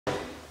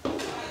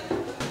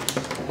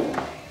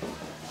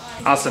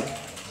Awesome.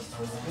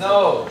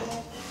 No.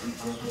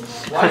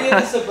 Why do you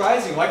have to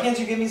surprise me? Why can't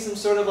you give me some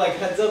sort of like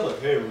heads up,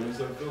 like, hey, we're gonna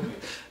start filming?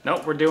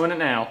 Nope, we're doing it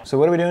now. So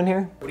what are we doing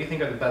here? What do you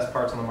think are the best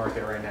parts on the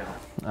market right now?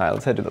 All right,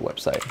 let's head to the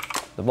website,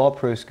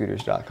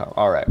 TheVaultProScooters.com.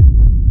 All right.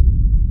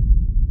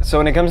 So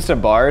when it comes to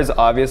bars,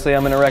 obviously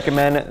I'm gonna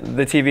recommend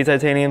the TV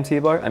Titanium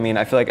T-Bar. I mean,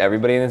 I feel like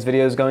everybody in this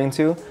video is going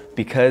to,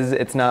 because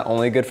it's not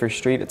only good for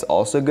street, it's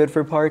also good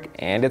for park,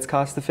 and it's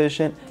cost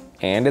efficient,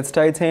 and it's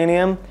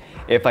titanium.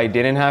 If I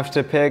didn't have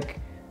to pick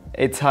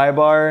a tie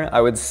bar,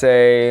 I would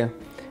say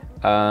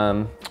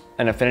an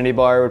affinity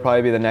bar would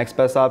probably be the next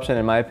best option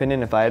in my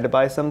opinion if I had to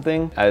buy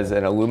something. As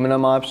an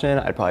aluminum option,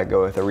 I'd probably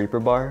go with a Reaper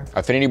bar.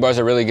 Affinity bars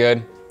are really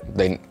good.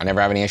 I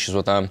never have any issues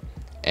with them.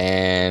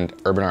 And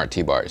Urban Art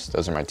T-bars.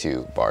 Those are my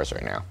two bars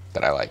right now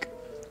that I like.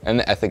 And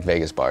the Ethic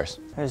Vegas bars.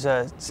 There's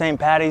a St.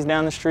 Patty's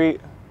down the street.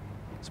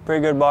 It's a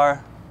pretty good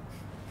bar.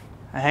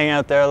 I hang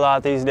out there a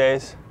lot these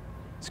days.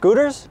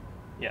 Scooters?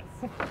 Yes.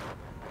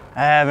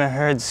 I haven't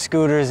heard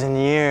scooters in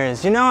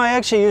years. You know, I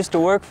actually used to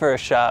work for a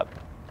shop.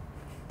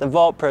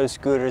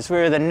 TheVaultProScooters. We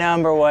were the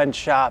 #1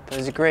 shop. It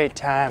was a great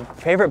time.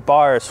 Favorite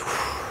bars?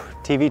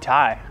 TV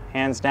tie,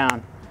 hands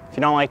down. If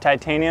you don't like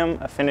titanium,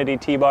 Affinity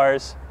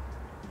T-bars.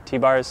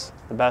 T-bars,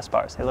 the best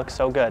bars. They look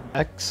so good.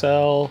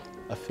 XL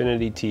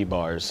Affinity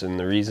T-bars, and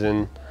the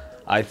reason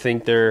I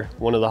think they're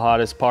one of the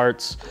hottest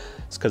parts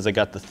is because they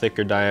got the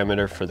thicker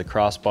diameter for the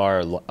crossbar,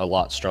 a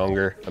lot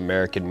stronger,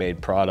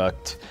 American-made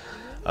product.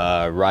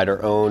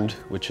 Rider owned,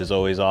 which is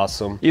always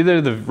awesome.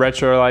 Either the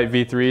Retrolite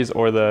V3s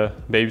or the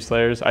Baby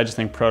Slayers. I just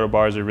think proto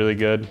bars are really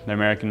good. They're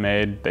American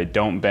made, they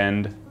don't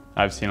bend.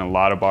 I've seen a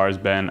lot of bars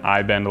bend.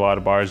 I bend a lot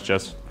of bars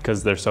just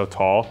because they're so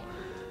tall.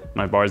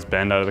 My bars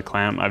bend out of the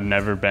clamp. I've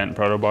never bent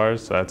proto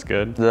bars, so that's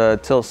good. The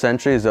Tilt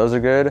Sentries, those are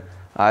good.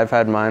 I've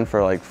had mine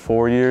for like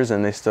 4 years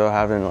and they still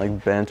haven't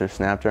like bent or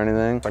snapped or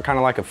anything. I kind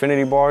of like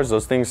affinity bars.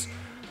 Those things,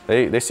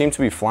 they seem to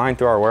be flying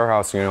through our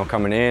warehouse, you know,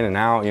 coming in and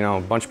out. You know,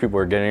 a bunch of people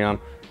are getting them.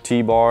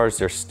 T-bars,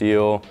 they're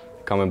steel,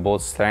 come in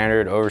both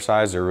standard,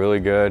 oversized, they're really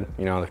good.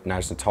 You know, they're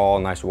nice and tall,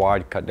 nice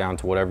wide, cut down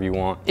to whatever you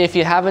want. If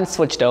you haven't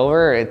switched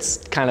over, it's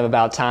kind of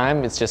about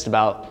time. It's just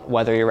about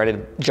whether you're ready to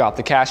drop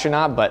the cash or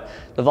not, but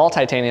the Vault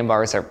Titanium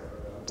bars are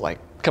like,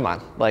 come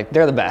on, like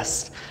they're the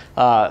best.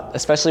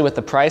 Especially with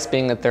the price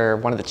being that they're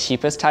one of the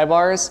cheapest tie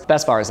bars.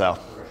 Best bars though.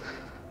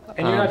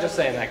 And you're not just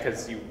saying that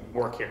because you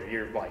work here,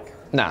 you're like,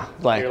 no,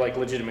 like, you're like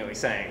legitimately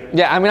saying.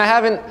 Yeah, I mean, I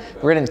haven't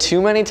ridden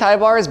too many tie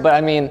bars, but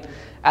I mean,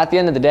 at the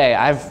end of the day,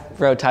 I've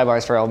rode tie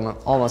bars for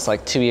almost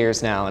like 2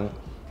 years now and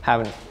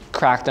haven't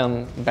cracked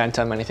them, bent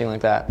them, anything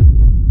like that.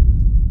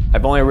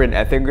 I've only ridden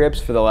Ethic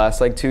grips for the last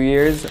like 2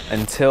 years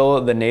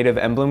until the native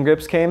emblem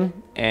grips came,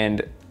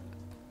 and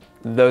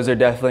those are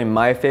definitely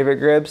my favorite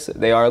grips.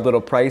 They are a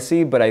little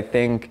pricey, but I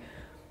think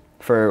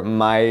for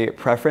my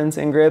preference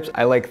in grips,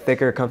 I like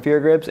thicker,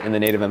 comfier grips, and the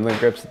native emblem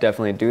grips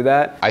definitely do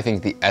that. I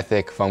think the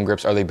Ethic foam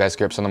grips are the best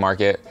grips on the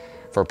market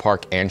for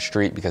park and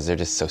street because they're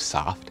just so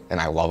soft and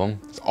I love them.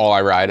 It's all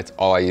I ride, it's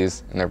all I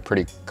use, and they're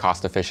pretty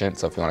cost efficient,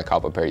 so if you want to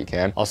cop a pair, you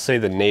can. I'll say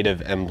the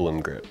native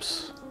emblem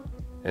grips,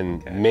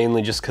 and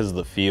mainly just because of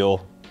the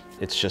feel.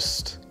 It's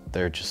just,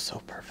 they're just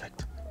so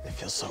perfect. They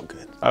feel so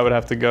good. I would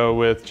have to go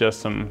with just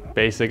some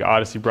basic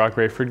Odyssey Brock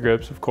Rayford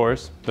grips, of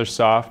course. They're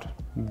soft,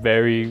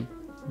 very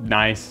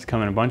nice,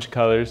 come in a bunch of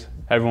colors.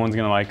 Everyone's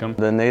gonna like them.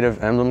 The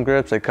native emblem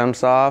grips, they come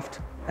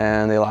soft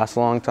and they last a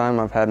long time.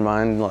 I've had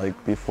mine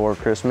like before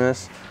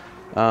Christmas.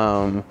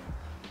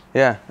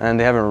 Yeah, and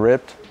they haven't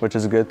ripped, which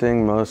is a good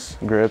thing. Most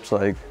grips,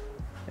 like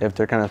if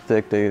they're kind of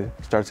thick, they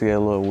start to get a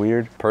little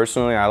weird.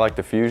 Personally, I like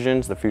the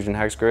Fusion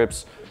Hex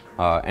grips.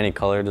 Any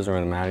color, doesn't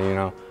really matter, you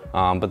know.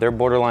 But they're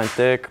borderline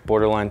thick,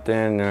 borderline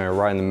thin, and they're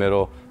right in the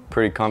middle,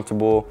 pretty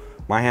comfortable.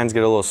 My hands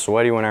get a little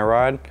sweaty when I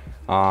ride,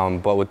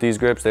 but with these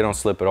grips, they don't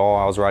slip at all.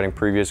 I was riding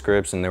previous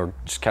grips and they were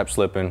just kept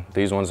slipping.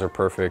 These ones are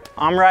perfect.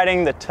 I'm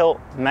riding the Tilt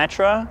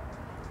Metra,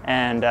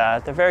 and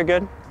they're very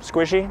good.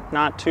 Squishy,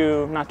 not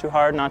too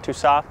hard, not too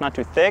soft, not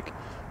too thick.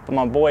 But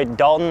my boy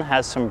Dalton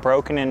has some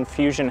broken in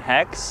Fusion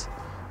Hex.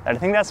 I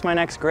think that's my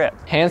next grip.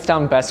 Hands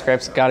down best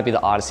grips gotta be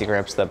the Odyssey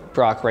grips, the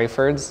Brock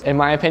Rayfords. In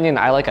my opinion,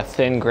 I like a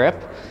thin grip,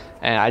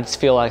 and I just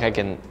feel like I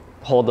can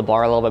hold the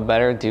bar a little bit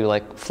better, do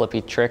like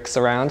flippy tricks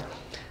around,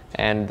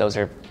 and those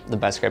are the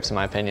best grips in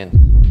my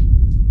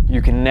opinion.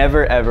 You can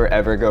never, ever,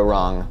 ever go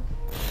wrong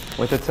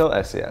with the Tilt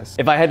SCS.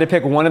 If I had to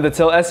pick one of the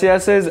Tilt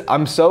SCSs,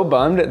 I'm so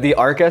bummed. The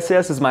Arc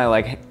SCS is my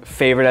like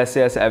favorite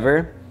SCS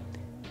ever,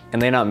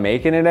 and they're not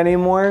making it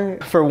anymore.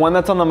 For one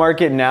that's on the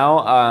market now,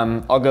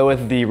 I'll go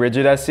with the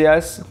Rigid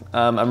SCS.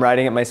 I'm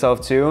riding it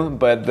myself too,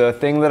 but the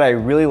thing that I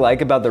really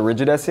like about the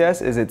Rigid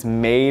SCS is it's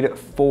made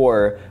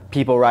for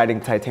people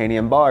riding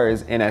titanium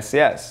bars in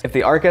SCS. If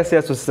the Arc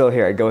SCS was still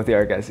here, I'd go with the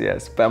Arc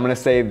SCS, but I'm gonna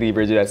say the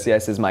Rigid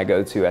SCS is my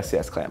go-to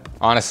SCS clamp.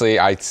 Honestly,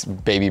 it's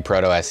baby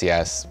Proto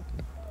SCS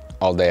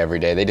all day, every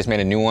day. They just made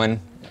a new one.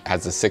 It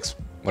has the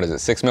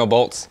 6 mil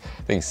bolts.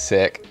 I think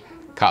sick.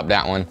 Cop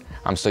that one.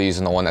 I'm still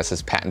using the one that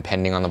says patent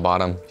pending on the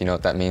bottom. You know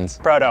what that means?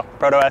 Proto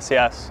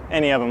SCS,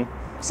 any of them.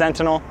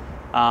 Sentinel,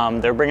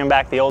 they're bringing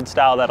back the old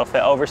style that'll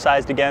fit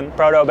oversized again.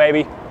 Proto,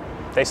 baby.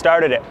 They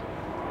started it.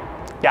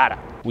 Gotta.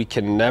 We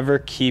can never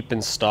keep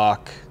in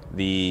stock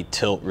the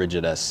tilt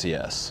rigid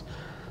SCS.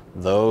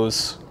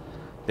 Those,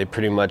 they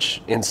pretty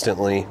much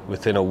instantly,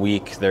 within a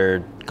week, they're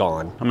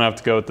gone. I'm gonna have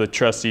to go with the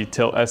trusty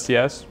tilt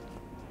SCS.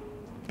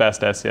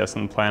 Best SCS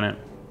on the planet.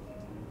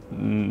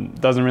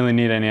 Doesn't really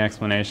need any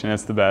explanation,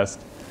 it's the best.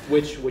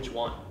 Which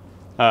one?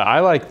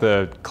 I like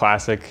the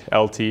classic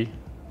LT,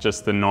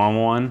 just the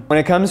normal one. When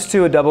it comes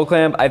to a double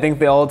clamp, I think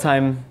the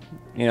all-time,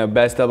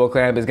 best double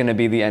clamp is gonna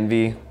be the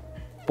Envy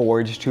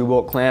Forge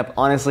 2-bolt clamp.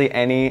 Honestly,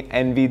 any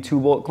Envy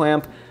 2-bolt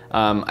clamp,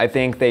 I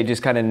think they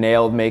just kind of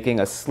nailed making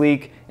a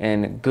sleek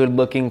and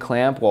good-looking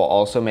clamp while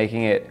also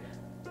making it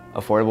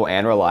affordable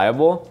and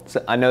reliable.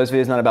 So I know this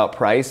video is not about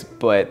price,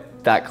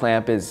 but that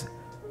clamp is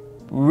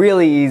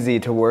really easy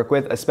to work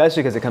with,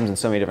 especially because it comes in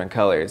so many different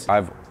colors.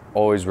 I've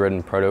always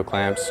ridden proto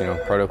clamps.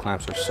 Proto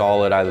clamps are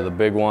solid, either the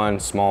big one,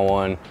 small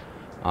one.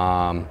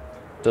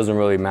 Doesn't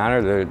really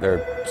matter,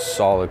 they're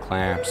solid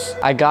clamps.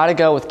 I gotta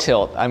go with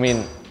tilt. I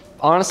mean,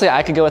 honestly,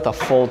 I could go with a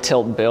full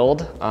tilt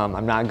build.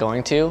 I'm not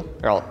going to,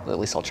 or at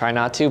least I'll try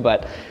not to,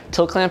 but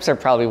tilt clamps are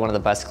probably one of the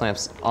best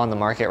clamps on the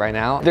market right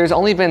now. There's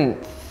only been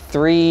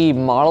 3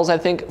 models, I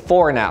think,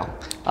 4 now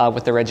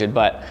with the rigid,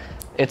 but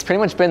it's pretty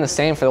much been the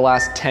same for the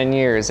last 10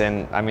 years,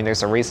 and I mean,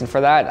 there's a reason for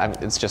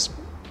that. It's just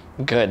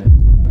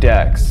good.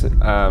 Decks.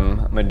 I'm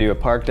gonna do a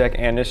park deck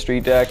and a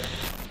street deck.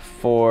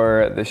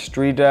 For the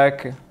street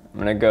deck, I'm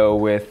gonna go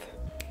with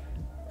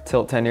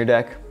tilt tenure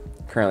deck.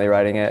 Currently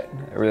riding it,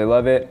 I really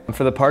love it.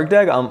 For the park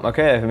deck,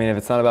 okay, I mean, if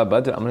it's not about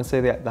budget, I'm gonna say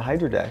the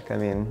Hydra deck. I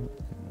mean,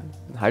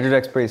 the Hydra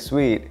deck's pretty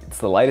sweet. It's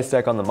the lightest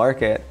deck on the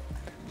market.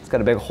 It's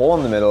got a big hole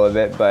in the middle of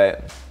it,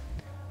 but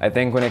I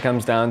think when it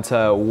comes down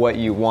to what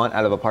you want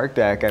out of a park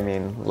deck, I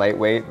mean,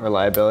 lightweight,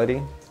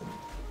 reliability,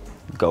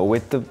 go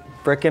with the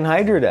frickin'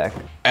 Hydra deck.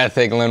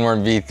 Ethic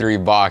Lindworm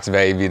V3 box,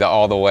 baby,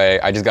 all the way.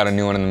 I just got a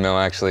new one in the mail,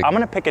 actually. I'm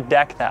gonna pick a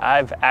deck that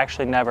I've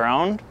actually never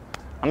owned.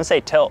 I'm gonna say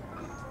tilt.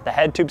 The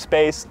head tube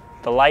space,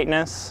 the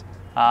lightness,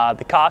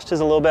 the cost is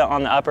a little bit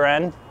on the upper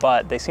end,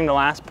 but they seem to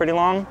last pretty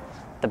long.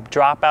 The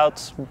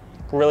dropouts,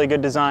 really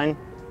good design.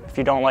 If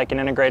you don't like an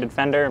integrated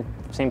fender,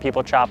 I've seen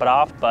people chop it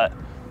off, but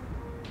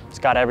it's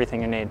got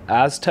everything you need.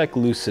 Aztec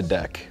Lucid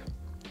deck.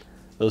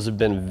 Those have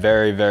been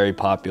very, very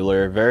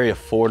popular, very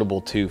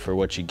affordable too for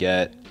what you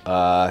get.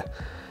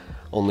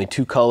 Only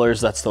 2 colors,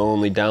 that's the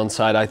only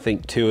downside I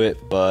think to it,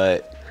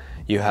 but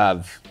you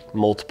have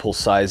multiple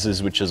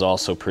sizes, which is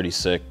also pretty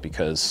sick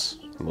because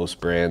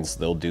most brands,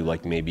 they'll do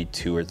like maybe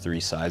 2 or 3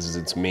 sizes.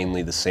 It's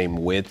mainly the same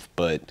width,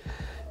 but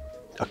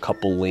a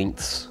couple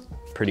lengths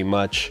pretty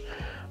much.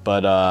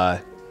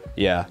 But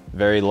yeah,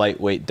 very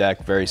lightweight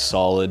deck, very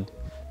solid.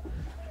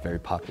 Very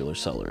popular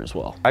seller as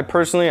well. I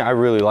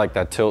really like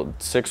that tilt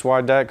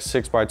 6-wide deck,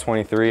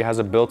 6x23, has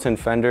a built-in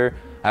fender.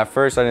 At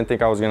first, I didn't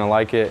think I was gonna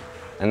like it.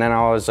 And then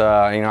I was,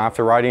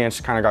 after riding it,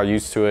 just kind of got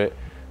used to it.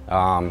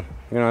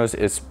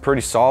 It's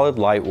pretty solid,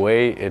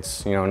 lightweight.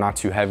 It's, not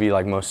too heavy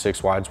like most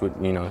 6-wides would,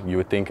 you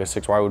would think a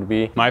 6-wide would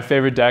be. My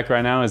favorite deck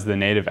right now is the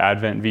native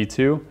Advent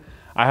V2.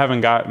 I haven't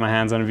got my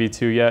hands on a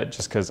V2 yet,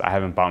 just because I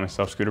haven't bought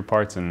myself scooter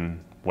parts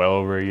in well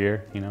over a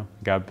year,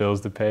 got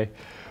bills to pay.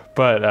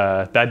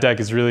 But that deck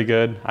is really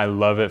good. I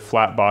love it.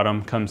 Flat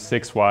bottom, comes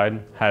 6-wide,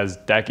 has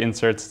deck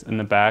inserts in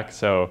the back,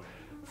 so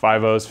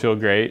 5.0s feel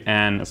great,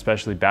 and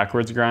especially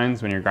backwards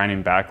grinds. When you're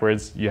grinding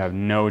backwards, you have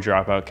no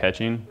dropout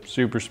catching.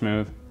 Super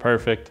smooth,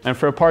 perfect. And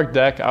for a park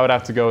deck, I would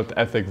have to go with the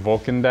Ethic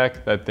Vulcan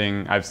deck. That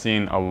thing, I've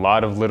seen a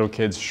lot of little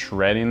kids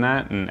shredding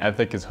that, and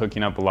Ethic is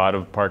hooking up a lot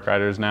of park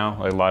riders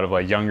now, a lot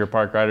of younger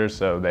park riders,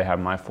 so they have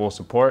my full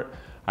support.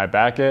 I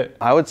back it.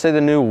 I would say the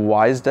new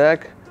Wise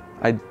deck.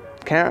 I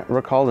can't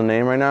recall the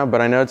name right now,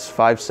 but I know it's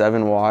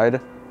 5.7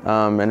 wide,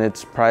 and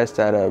it's priced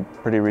at a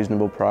pretty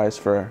reasonable price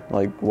for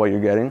what you're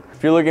getting.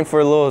 If you're looking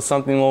for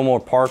something a little more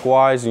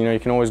park-wise, you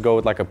can always go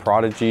with a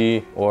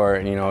Prodigy, or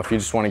if you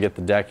just want to get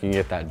the deck, you can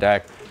get that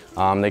deck.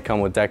 They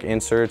come with deck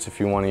inserts if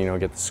you want to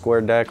get the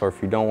square deck, or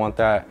if you don't want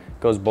that, it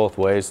goes both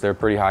ways. They're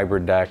pretty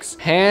hybrid decks.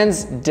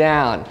 Hands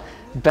down,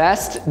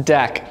 best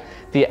deck,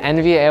 the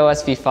Envy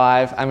AOS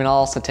V5. I mean, I'll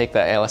also take the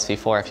AOS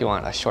V4 if you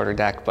want a shorter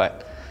deck,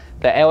 but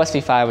the AOS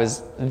V5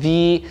 is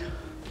the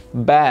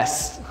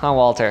best, huh,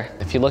 Walter?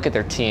 If you look at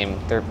their team,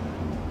 they're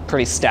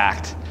pretty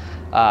stacked.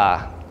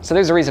 So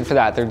there's a reason for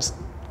that. They're just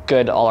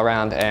good all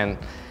around, and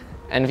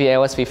Envy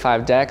AOS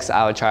V5 decks,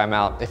 I would try them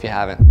out if you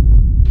haven't.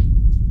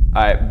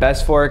 All right,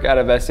 best fork out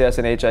of SCS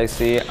and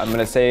HIC, I'm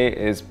gonna say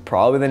is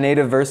probably the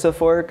native Versa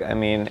fork. I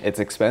mean, it's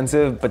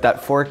expensive, but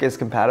that fork is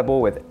compatible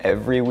with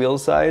every wheel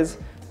size.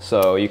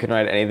 So you can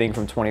ride anything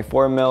from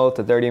 24 mil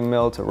to 30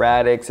 mil to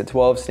Radix to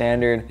 12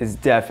 standard. Is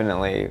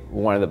definitely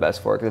one of the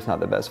best forks, if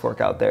not the best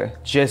fork out there.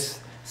 Just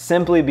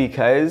simply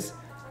because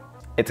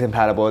it's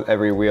compatible with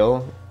every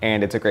wheel,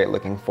 and it's a great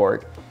looking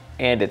fork,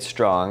 and it's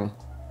strong,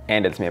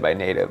 and it's made by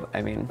Native.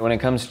 I mean, when it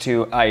comes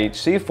to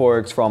IHC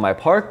forks for all my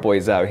park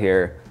boys out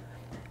here,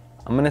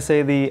 I'm gonna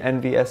say the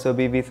Envy SOB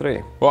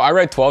V3. Well, I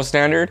ride 12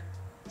 standard,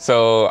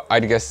 so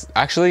I'd guess,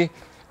 actually,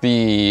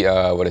 the,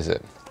 what is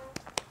it?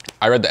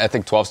 I read the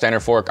Ethic 12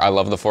 standard fork. I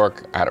love the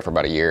fork. I had it for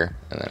about a year,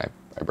 and then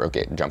I broke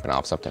it jumping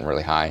off something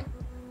really high.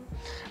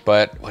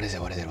 But what is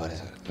it?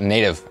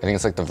 Native, I think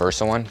it's like the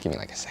Versa one. Give me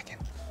like a second.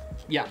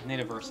 Yeah,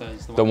 Native Versa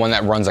is the one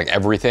that runs like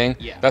everything.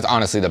 Yeah. That's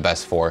honestly the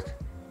best fork.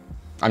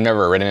 I've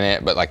never ridden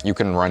it, but like you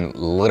can run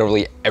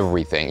literally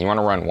everything. You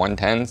wanna run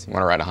 110s, you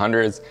wanna ride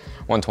 100s,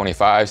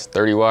 125s,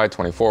 30 wide,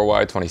 24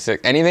 wide,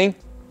 26, anything,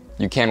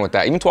 you can with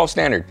that. Even 12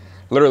 standard,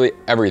 literally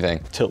everything.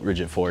 Tilt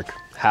rigid fork,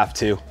 have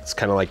to. It's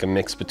kind of like a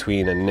mix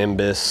between a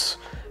Nimbus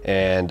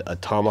and a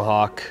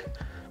Tomahawk,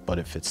 but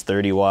it fits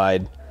 30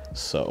 wide,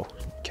 so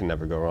can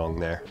never go wrong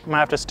there. I'm gonna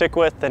have to stick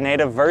with the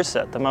Native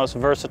Versa, the most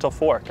versatile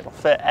fork. It'll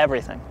fit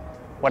everything.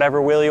 Whatever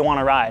wheel you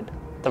wanna ride,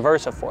 the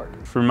Versa fork.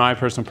 For my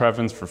personal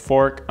preference for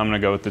fork, I'm gonna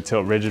go with the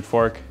tilt rigid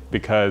fork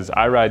because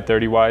I ride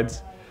 30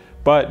 wides,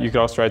 but you could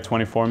also ride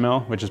 24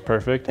 mil, which is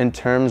perfect. In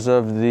terms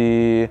of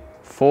the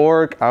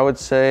fork, I would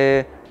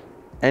say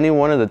any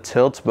one of the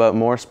tilts, but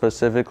more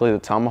specifically the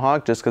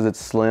Tomahawk, just because it's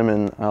slim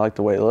and I like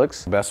the way it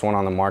looks. The best one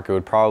on the market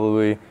would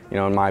probably,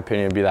 in my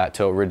opinion, be that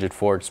tilt rigid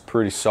fork. It's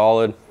pretty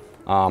solid.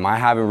 I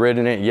haven't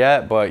ridden it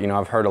yet, but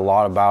I've heard a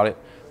lot about it.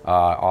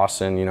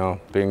 Austin,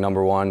 being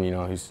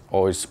 #1, he's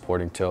always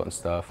supporting tilt and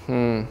stuff.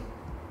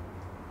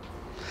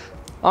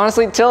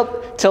 Honestly,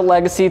 tilt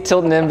Legacy,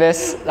 tilt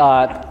Nimbus,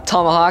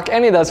 Tomahawk,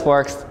 any of those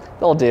forks,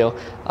 they'll do.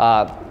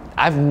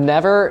 I've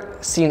never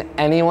seen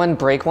anyone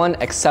break one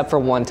except for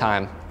one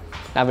time.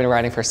 I've been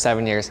riding for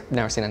 7 years,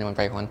 never seen anyone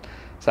break one.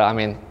 So I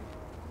mean,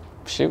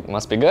 shoot,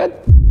 must be good.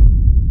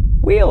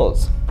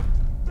 Wheels.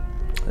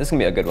 This can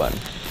be a good one.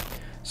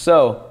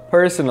 So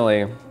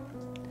personally,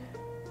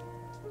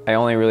 I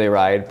only really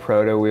ride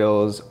proto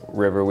wheels,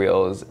 river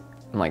wheels,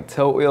 and like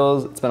tilt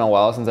wheels. It's been a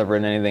while since I've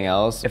ridden anything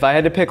else. If I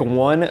had to pick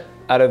one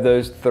out of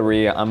those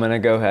 3, I'm gonna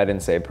go ahead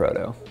and say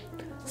proto.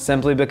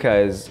 Simply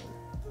because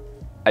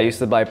I used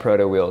to buy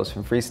proto wheels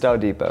from Freestyle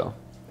Depot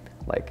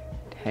like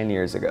 10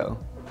 years ago.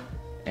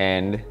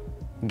 And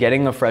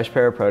getting a fresh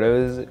pair of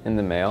protos in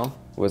the mail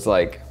was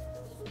like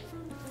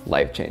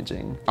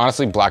life-changing.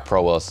 Honestly, black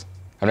pro wheels.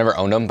 I've never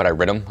owned them, but I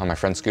rid them on my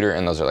friend's scooter,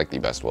 and those are like the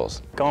best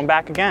wheels. Going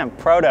back again,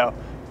 proto.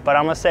 But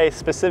I'm gonna say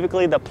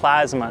specifically the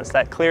plasmas,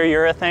 that clear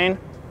urethane.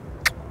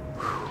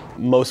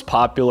 Most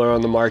popular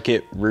on the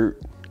market,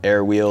 Root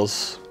Air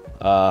wheels,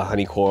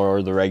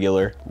 Honeycore, the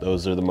regular.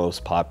 Those are the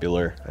most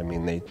popular. I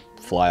mean, they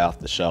fly off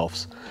the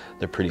shelves.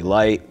 They're pretty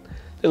light.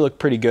 They look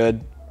pretty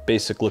good.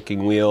 Basic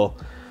looking wheel.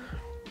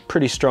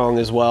 Pretty strong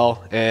as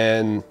well.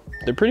 And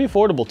they're pretty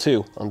affordable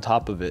too, on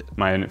top of it.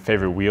 My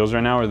favorite wheels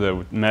right now are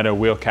the Meta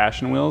wheel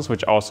cash-in wheels,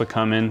 which also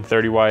come in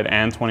 30 wide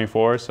and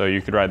 24, so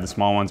you could ride the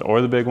small ones or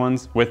the big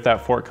ones with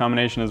that fork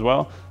combination as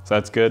well, so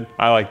that's good.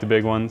 I like the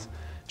big ones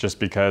just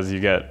because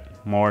you get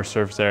more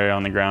surface area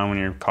on the ground when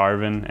you're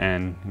carving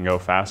and you can go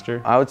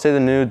faster. I would say the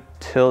new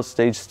Tilt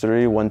Stage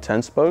 3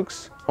 110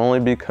 spokes, only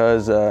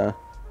because, I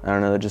don't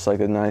know, they're just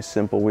like a nice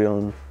simple wheel,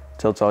 and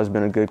Tilt's always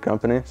been a good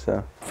company,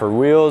 so. For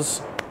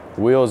wheels,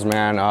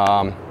 man,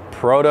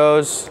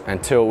 protos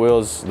and tilt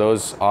wheels,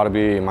 those ought to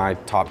be my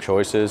top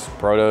choices.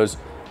 Protos,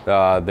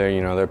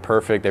 they're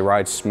perfect. They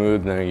ride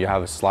smooth. Then you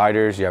have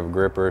sliders, you have a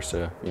gripper,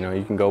 so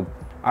you can go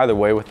either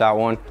way with that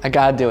one. I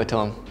gotta do it to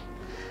him.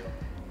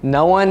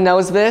 No one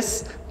knows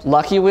this.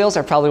 Lucky wheels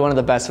are probably one of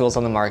the best wheels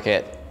on the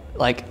market.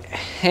 Like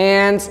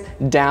hands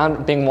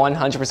down, being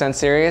 100%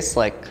 serious,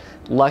 like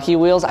Lucky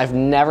wheels, I've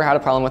never had a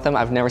problem with them.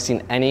 I've never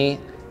seen any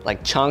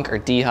like chunk or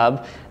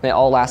D-hub. They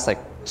all last like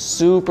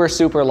super,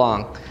 super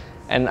long.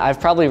 And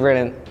I've probably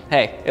ridden,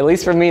 hey, at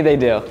least for me, they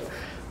do.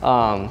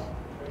 Yeah,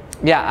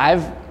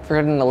 I've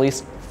ridden at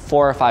least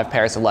 4 or 5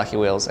 pairs of Lucky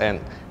wheels,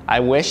 and I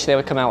wish they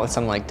would come out with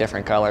some like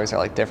different colors or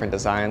like different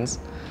designs.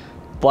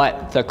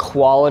 But the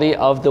quality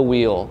of the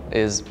wheel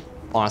is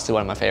honestly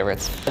one of my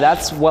favorites.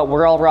 That's what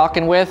we're all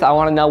rocking with. I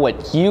wanna know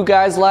what you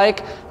guys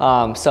like.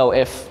 So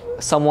if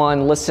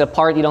someone listed a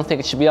part you don't think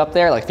it should be up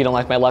there, like if you don't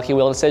like my Lucky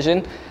wheel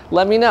decision,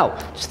 let me know.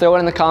 Just throw it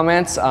in the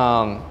comments.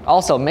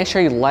 Also, make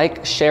sure you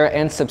like, share,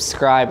 and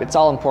subscribe. It's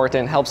all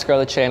important, helps grow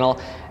the channel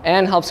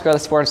and helps grow the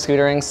sport of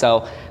scootering.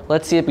 So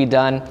let's see it be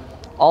done.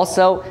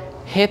 Also,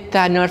 hit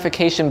that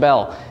notification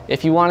bell.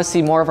 If you want to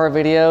see more of our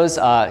videos,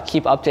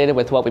 keep updated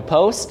with what we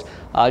post.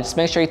 Just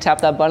make sure you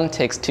tap that button. It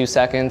takes 2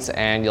 seconds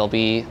and you'll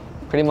be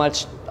pretty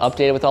much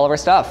updated with all of our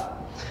stuff.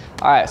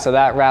 All right, so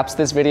that wraps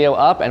this video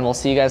up and we'll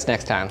see you guys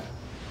next time.